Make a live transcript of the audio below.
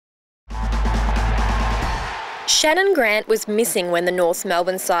Shannon Grant was missing when the North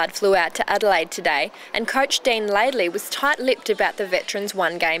Melbourne side flew out to Adelaide today, and coach Dean Laidley was tight-lipped about the veterans'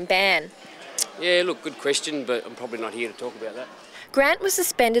 one-game ban. Yeah, look, good question, but I'm probably not here to talk about that. Grant was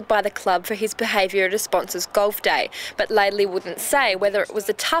suspended by the club for his behaviour at a sponsor's golf day, but Laidley wouldn't say whether it was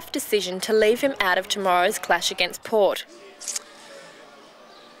a tough decision to leave him out of tomorrow's clash against Port.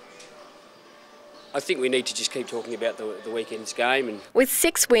 I think we need to just keep talking about the weekend's game. With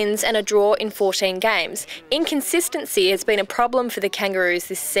 6 wins and a draw in 14 games, inconsistency has been a problem for the Kangaroos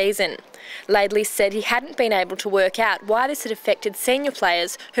this season. Laidley said he hadn't been able to work out why this had affected senior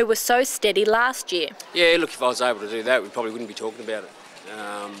players who were so steady last year. Yeah, look, if I was able to do that, we probably wouldn't be talking about it.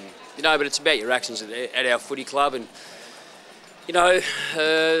 But it's about your actions at our footy club, and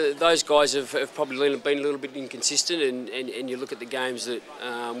those guys have probably been a little bit inconsistent, and you look at the games that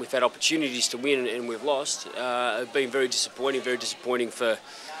we've had opportunities to win and we've lost, have been very disappointing for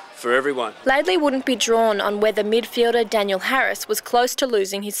everyone. Laidley wouldn't be drawn on whether midfielder Daniel Harris was close to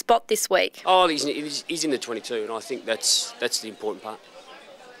losing his spot this week. Oh, he's in the 22, and I think that's the important part.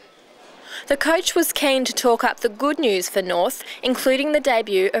 The coach was keen to talk up the good news for North, including the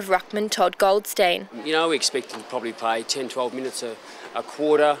debut of ruckman Todd Goldstein. We expect him to probably play 10-12 minutes a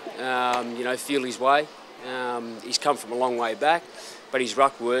quarter, feel his way. He's come from a long way back, but his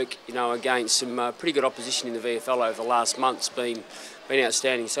ruck work, against some pretty good opposition in the VFL over the last month's been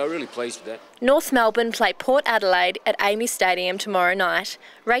outstanding, so really pleased with that. North Melbourne play Port Adelaide at Amy Stadium tomorrow night.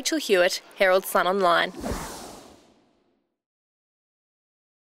 Rachel Hewitt, Herald Sun Online.